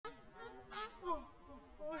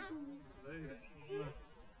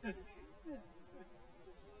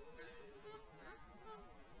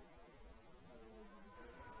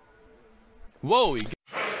Whoa!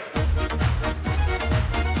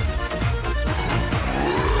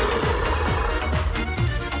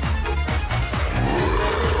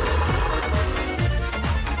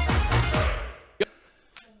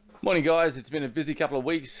 Morning guys, it's been a busy couple of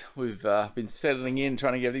weeks. We've been settling in,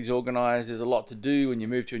 trying to get things organised. There's a lot to do when you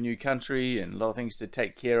move to a new country and a lot of things to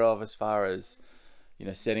take care of as far as, you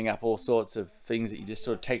know, setting up all sorts of things that you just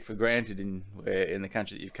sort of take for granted in the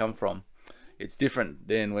country that you've come from. It's different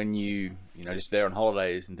than when you know, just there on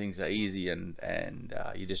holidays and things are easy and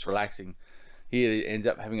you're just relaxing. Here it ends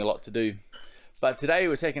up having a lot to do. But today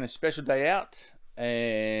we're taking a special day out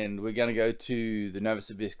and we're going to go to the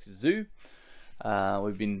Novosibirsk Zoo.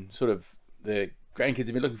 We've been the grandkids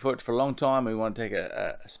have been looking forward to it for a long time. We want to take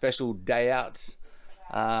a special day out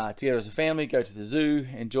together as a family, go to the zoo,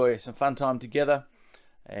 enjoy some fun time together,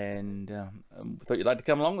 and we thought you'd like to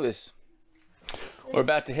come along with us. We're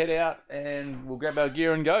about to head out and we'll grab our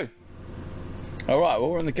gear and go. Alright, well,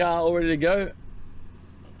 we're in the car all ready to go.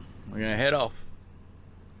 We're going to head off.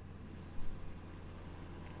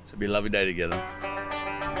 Should be a lovely day together.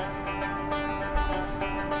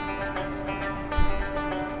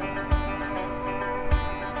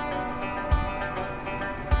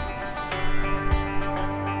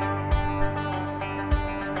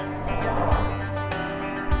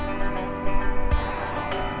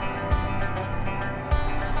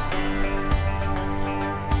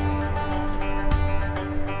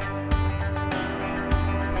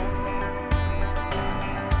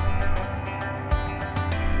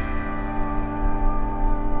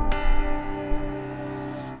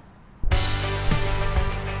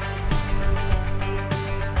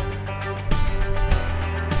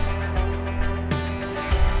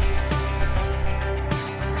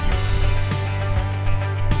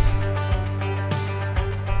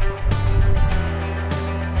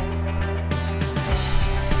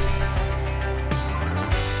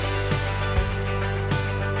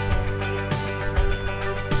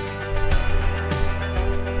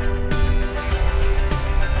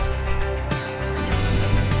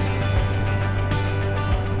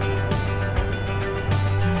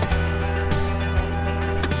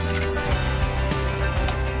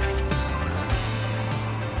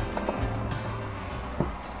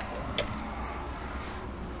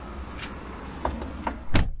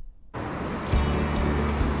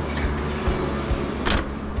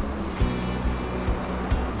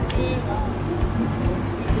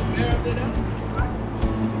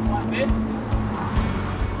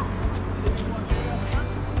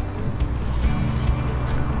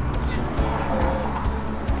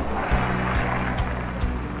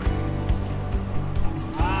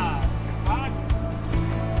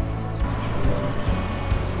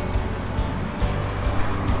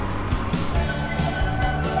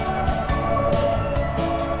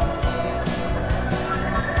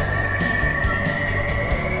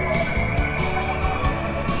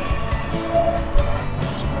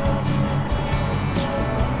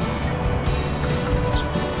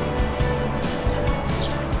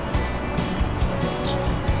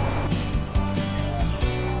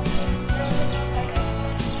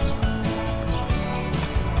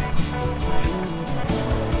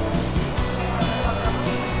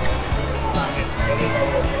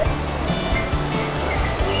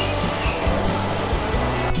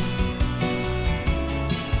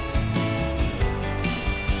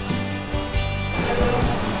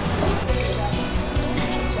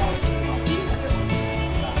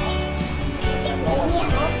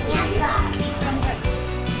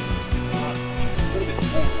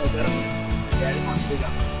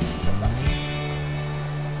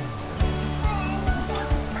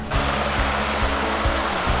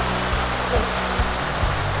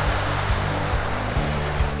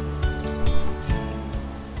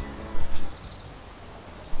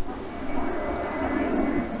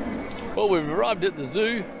 Well, we've arrived at the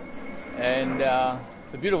zoo and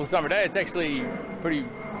it's a beautiful summer day. It's actually pretty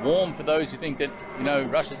warm for those who think that, you know,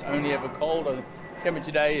 Russia's only ever cold. The temperature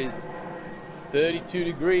today is 32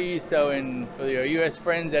 degrees, so for your US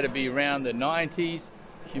friends that'd be around the 90s.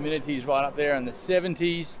 Humidity is right up there in the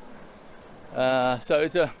 70s.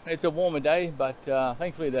 So it's a warmer day, but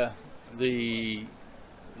thankfully the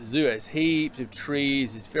zoo has heaps of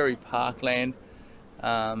trees. It's very parkland.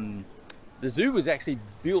 The zoo was actually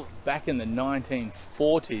built back in the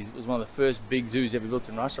 1940s. It was one of the first big zoos ever built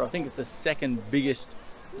in Russia. I think it's the second biggest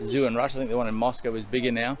zoo in Russia. I think the one in Moscow is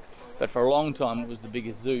bigger now, but for a long time it was the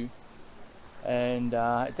biggest zoo. And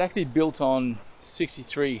it's actually built on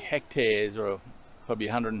 63 hectares, or probably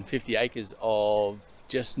 150 acres of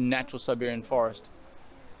just natural Siberian forest.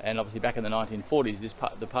 And obviously back in the 1940s,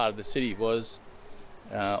 the part of the city was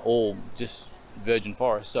all just virgin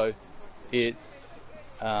forest. So it's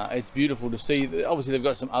beautiful to see. Obviously they've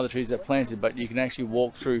got some other trees they've planted, but you can actually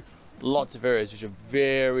walk through lots of areas which are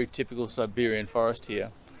very typical Siberian forest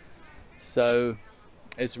here. So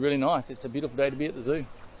it's really nice. It's a beautiful day to be at the zoo.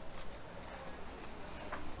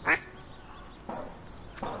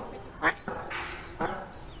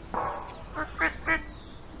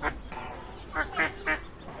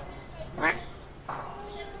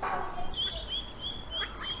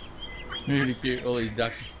 Really cute, all these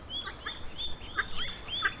ducks.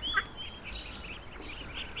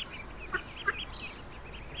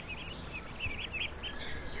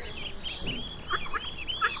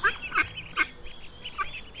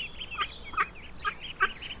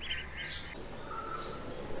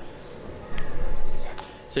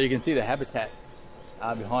 So you can see the habitat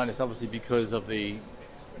behind us, obviously because of the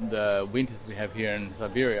winters we have here in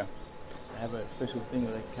Siberia. They have a special thing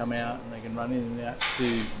where they can come out and they can run in and out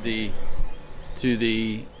to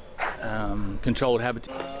the controlled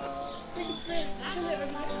habitat.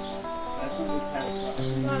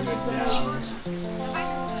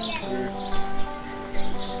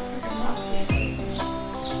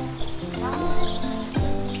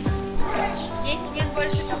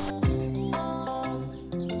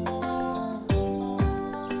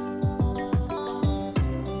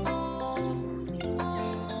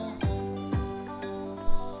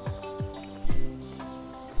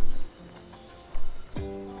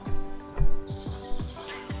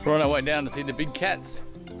 We're on our way down to see the big cats,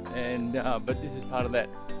 and but this is part of that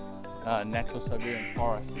natural Siberian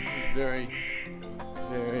forest. This is very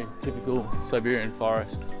typical Siberian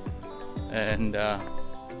forest, and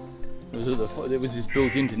it was just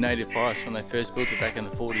built into native forest when they first built it back in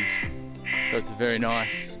the 40s. So it's a very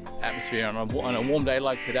nice atmosphere on a warm day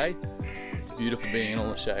like today. It's beautiful being in all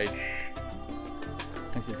the shade.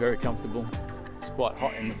 Makes it very comfortable. It's quite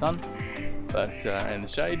hot in the sun, but in the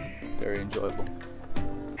shade, very enjoyable.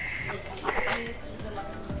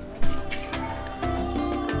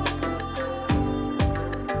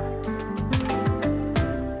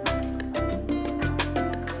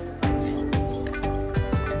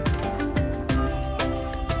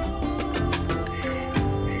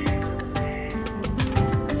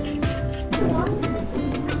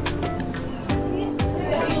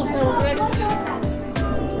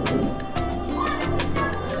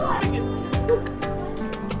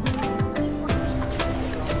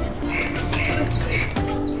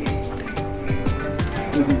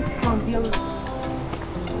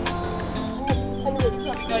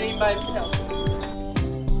 By himself.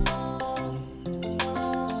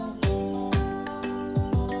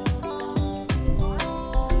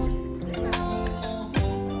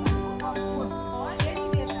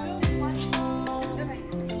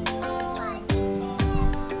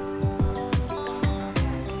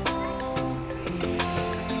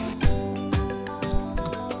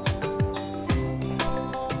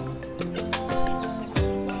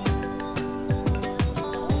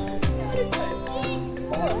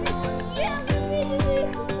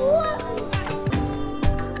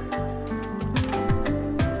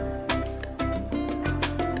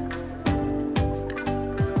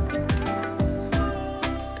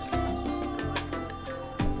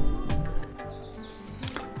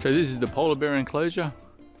 So this is the polar bear enclosure,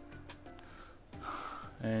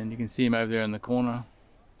 and you can see him over there in the corner.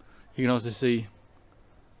 You can also see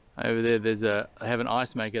over there they have an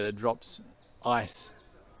ice maker that drops ice.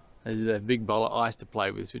 There's a big bowl of ice to play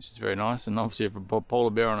with, which is very nice. And obviously for a polar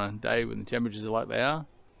bear on a day when the temperatures are like they are,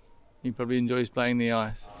 he probably enjoys playing the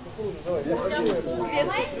ice.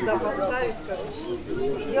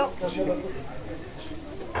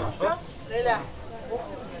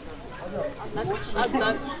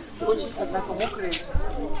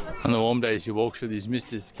 On the warm days you walk through these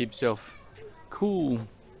misters to keep yourself cool.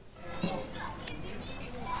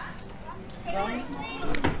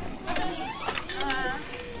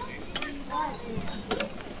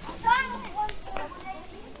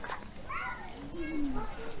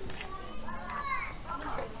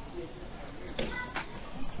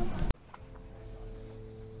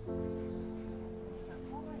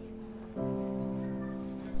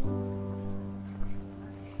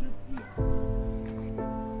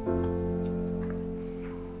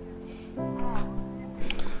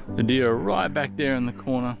 The deer are right back there in the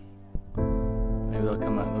corner. Maybe they'll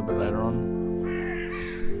come out a little bit later on.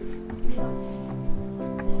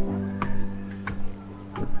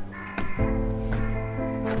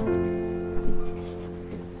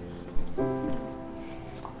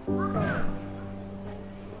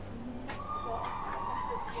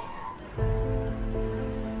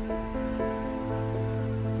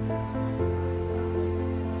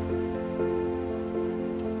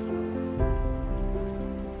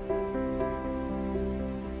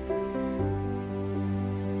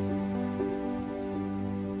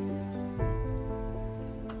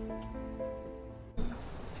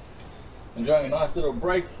 enjoying a nice little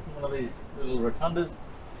break in one of these little rotundas,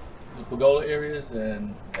 the pergola areas,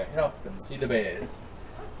 and head up and see the bears.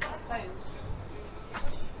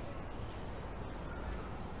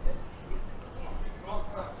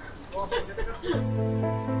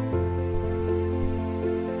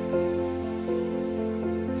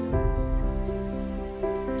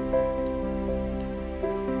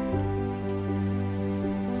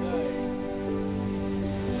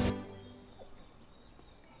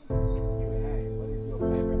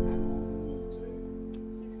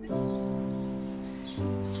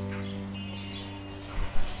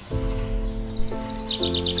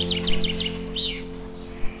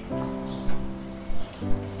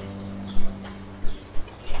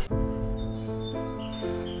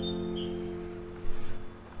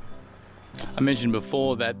 I mentioned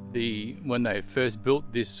before that when they first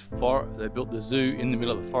built this forest, they built the zoo in the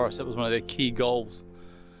middle of the forest. That was one of their key goals,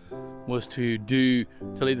 was to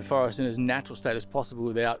leave the forest in as natural state as possible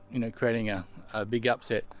without, you know, creating a big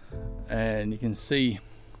upset. And you can see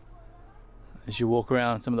as you walk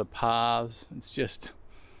around some of the paths, it's just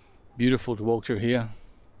beautiful to walk through here.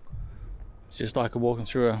 It's just like walking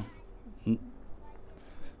through an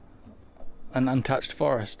untouched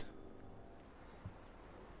forest.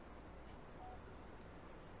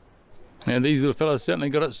 Now these little fellas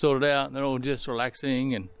certainly got it sorted out. They're all just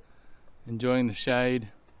relaxing and enjoying the shade,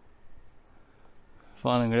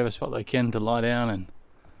 finding whatever spot they can to lie down and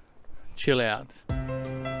chill out.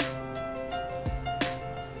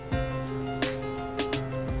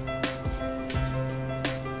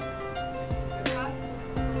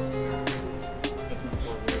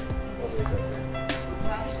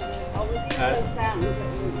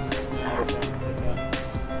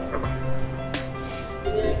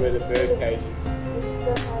 Where the bird cage is.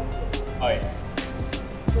 Oh yeah.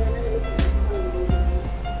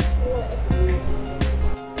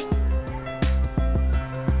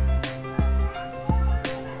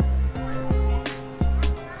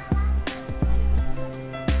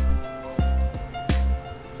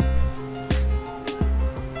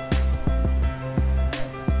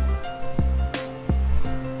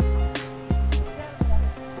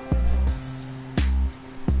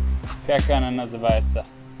 Как она называется?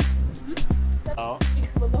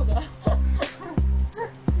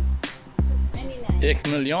 Ich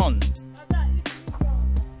Million.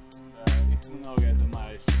 Их много, это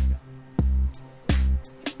моя штука.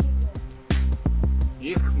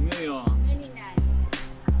 Ich Million.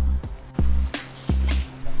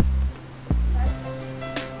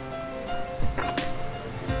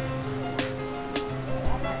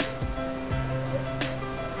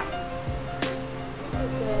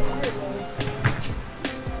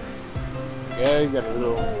 Okay, got a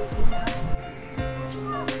little.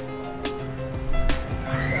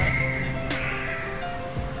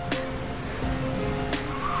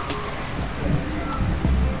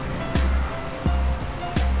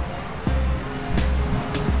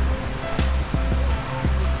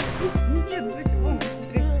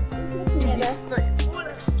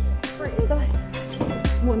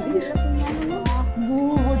 Вон, видишь?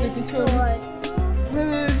 Вот эти черные.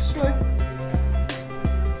 Большой.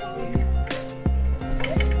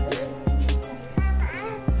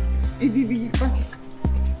 Иди, иди, папа.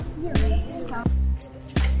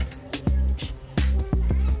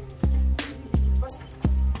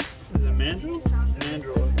 Is it mandrill?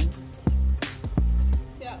 Mandrill, I think.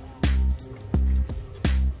 Yeah.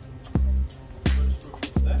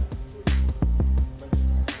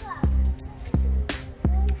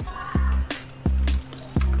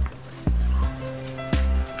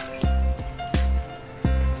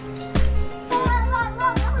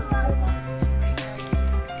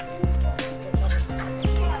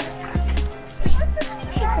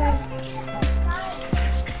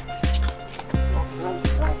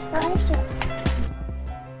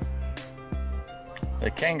 The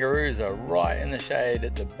kangaroos are right in the shade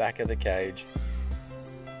at the back of the cage.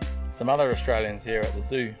 Some other Australians here at the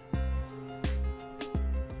zoo.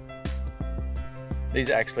 These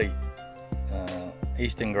are actually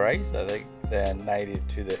eastern greys, so they're native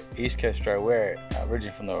to the east coast of Australia. We're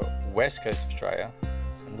originally from the west coast of Australia,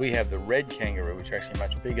 and we have the red kangaroo, which are actually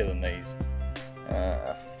much bigger than these.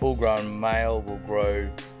 A full-grown male will grow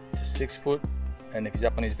to 6 foot, and if he's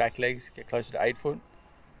up on his back legs, get closer to 8 foot.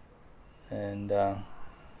 And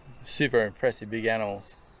super impressive big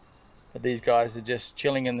animals. But these guys are just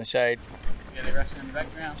chilling in the shade. Yeah, they're rushing in the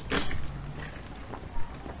background.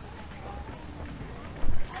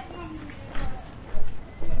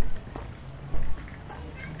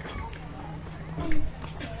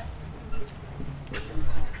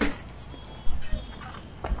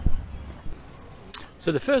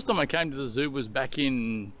 So the first time I came to the zoo was back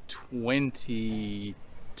in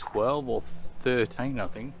 2012 or 13, I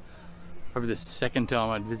think. Probably the second time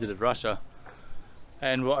I'd visited Russia.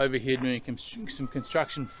 And we're over here doing some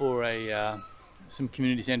construction for some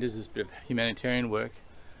community centres, a bit of humanitarian work.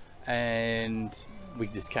 And we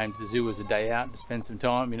just came to the zoo as a day out to spend some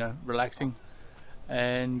time, you know, relaxing.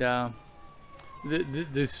 And the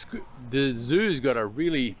zoo's got a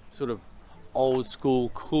really sort of old school,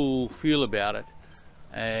 cool feel about it.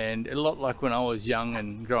 And a lot like when I was young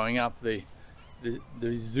and growing up, the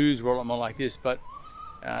zoos were a lot more like this. But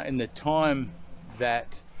in the time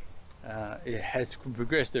that it has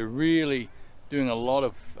progressed, they're really doing a lot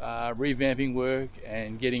of revamping work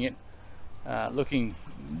and getting it looking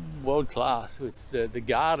world class. It's the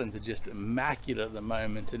gardens are just immaculate at the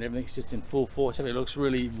moment, and everything's just in full force. It looks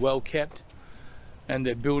really well kept, and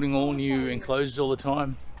they're building all new enclosures all the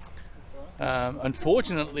time.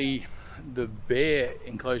 Unfortunately, the bear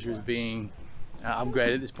enclosure is being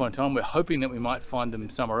upgraded at this point in time. We're hoping that we might find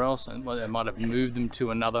them somewhere else, and they might have moved them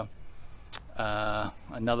to another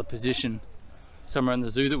position somewhere in the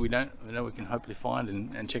zoo that we know we can hopefully find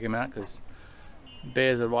and check them out, because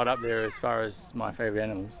bears are right up there as far as my favorite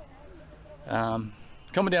animals.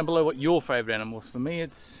 Comment down below what your favorite animals. For me,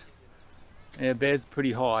 it's bears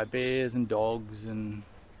pretty high, bears and dogs and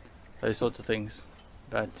those sorts of things.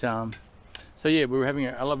 But so yeah, we were having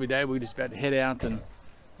a lovely day. We were just about to head out and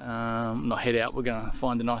not head out, we're gonna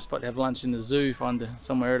find a nice spot to have lunch in the zoo, find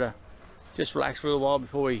somewhere to just relax for a little while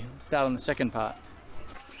before we start on the second part.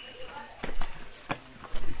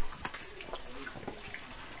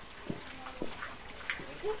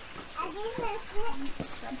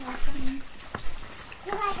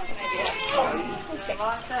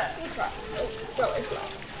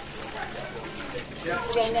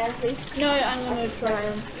 Going down, please? No, I'm gonna try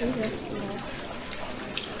them.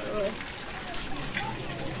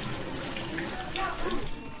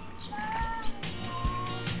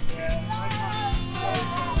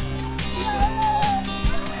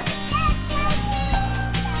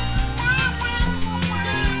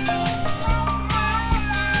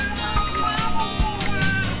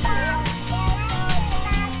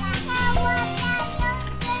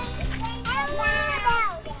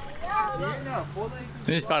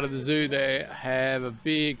 In this part of the zoo, they have a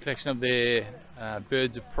big collection of their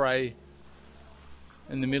birds of prey.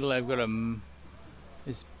 In the middle, they've got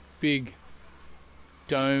this big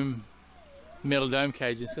dome, metal dome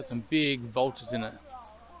cage. It's got some big vultures in it.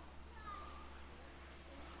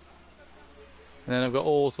 And then they've got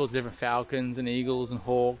all sorts of different falcons and eagles and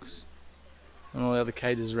hawks and all the other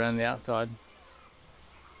cages around the outside.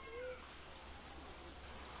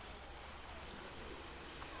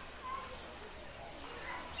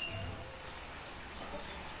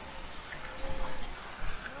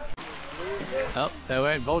 Oh, they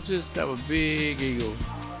weren't vultures, they were big eagles.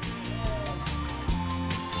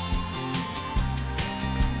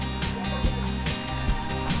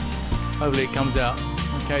 Hopefully it comes out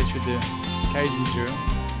okay with the cage material.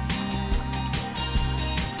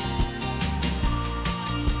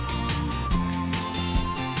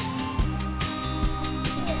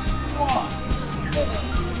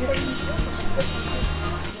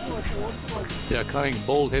 Yeah, cunning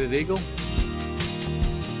bald-headed eagle.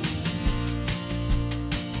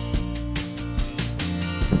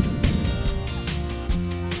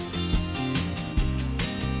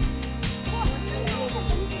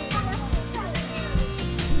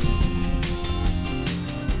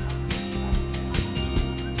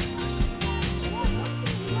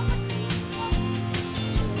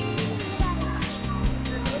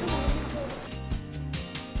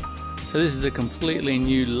 So this is a completely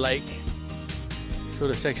new lake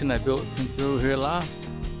sort of section they built since we were here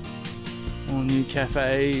last. All new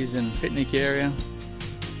cafes and picnic area.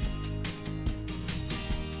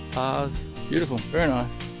 Bars. Beautiful, very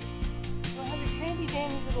nice. Well, have a handy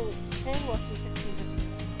dandy little hand wash you can use.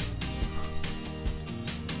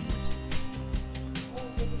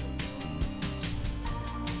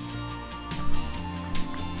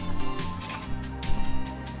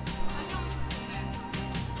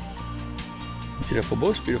 Beautiful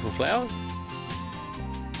bush, beautiful flowers.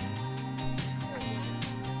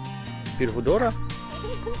 Beautiful daughter.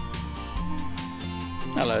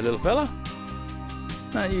 Hello, little fella.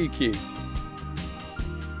 Aren't you cute?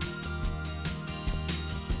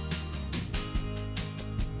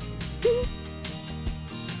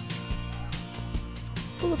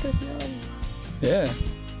 Full of personality. Yeah.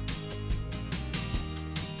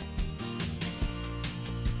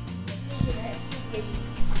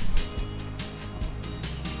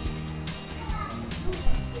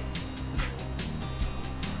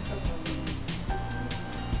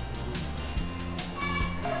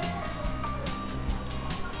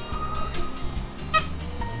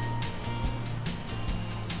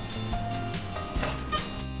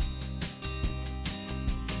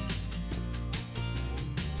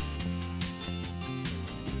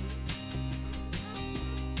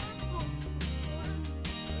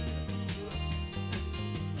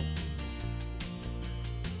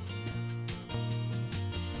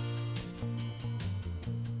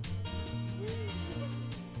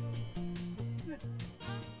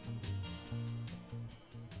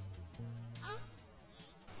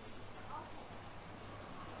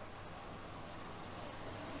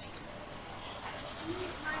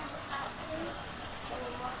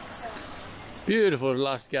 Beautiful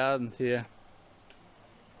lush gardens here.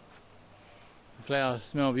 The flowers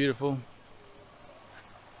smell beautiful.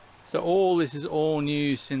 So all this is all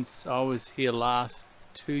new since I was here last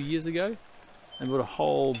 2 years ago. They built a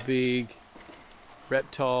whole big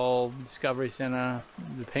reptile discovery center,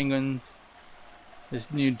 the penguins, this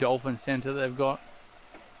new dolphin center they've got.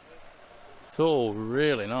 It's all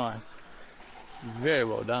really nice. Very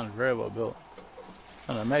well done, very well built.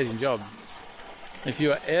 An amazing job. If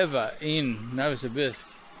you are ever in Novosibirsk,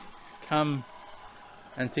 come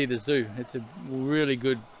and see the zoo. It's a really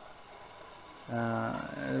good, a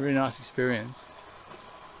really nice experience.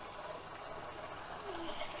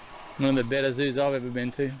 One of the better zoos I've ever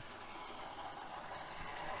been to.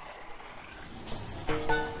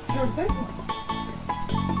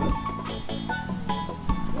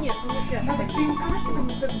 Нет, ну нельзя. Надо им сказать, что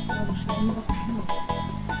мы с этой стороны шли, они вообще.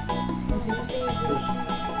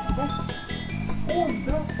 О,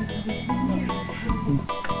 здравствуйте.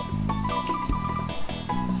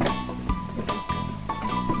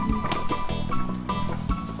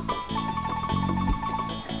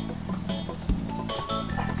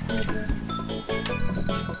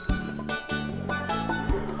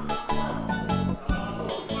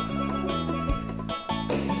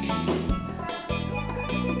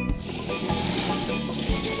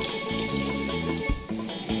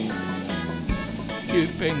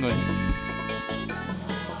 Cute penguin.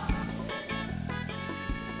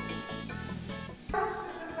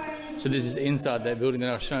 So this is inside that building that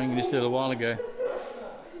I was showing you just a little while ago.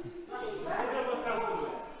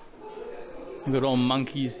 We've got all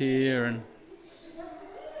monkeys here and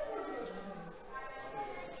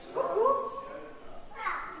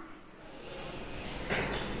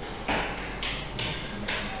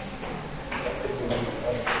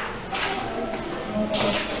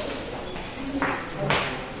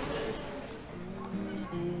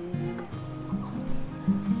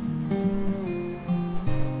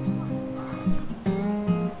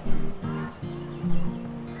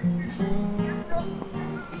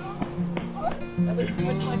That looks too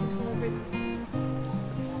much like a concrete.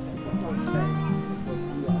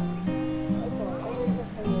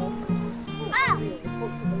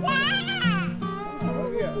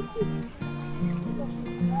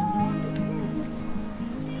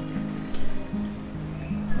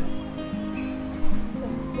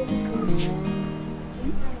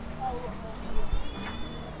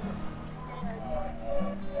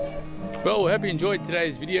 well, we hope you enjoyed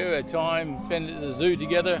today's video, our time spent at the zoo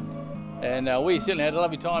together. And we certainly had a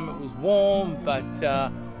lovely time. It was warm, but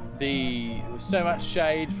there was so much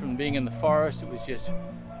shade from being in the forest. It was just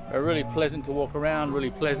really pleasant to walk around,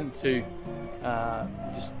 really pleasant to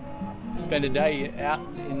just spend a day out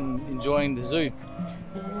enjoying the zoo.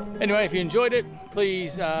 Anyway, if you enjoyed it,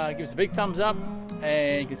 please give us a big thumbs up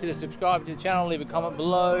and consider subscribing to the channel, leave a comment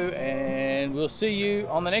below, and we'll see you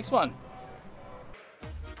on the next one.